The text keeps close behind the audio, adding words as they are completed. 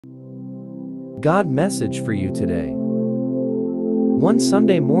God message for you today. One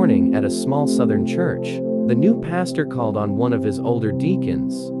Sunday morning at a small southern church, the new pastor called on one of his older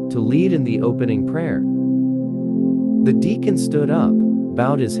deacons to lead in the opening prayer. The deacon stood up,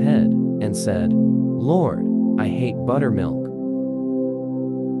 bowed his head, and said, "Lord, I hate buttermilk."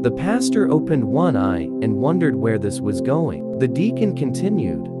 The pastor opened one eye and wondered where this was going. The deacon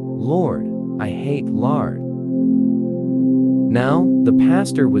continued, "Lord, I hate lard." Now, the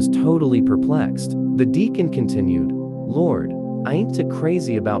pastor was totally perplexed. The deacon continued, "Lord, I ain't too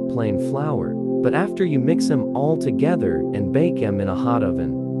crazy about plain flour, but after you mix 'em all together and bake 'em in a hot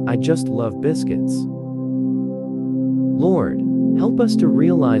oven, I just love biscuits." Lord, help us to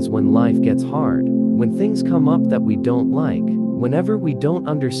realize when life gets hard, when things come up that we don't like, whenever we don't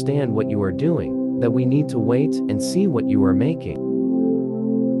understand what you are doing, that we need to wait and see what you are making.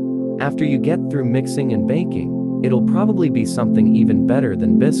 After you get through mixing and baking, it'll probably be something even better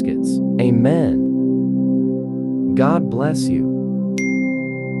than biscuits. Amen. God bless you.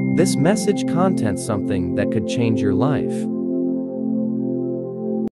 This message contains something that could change your life.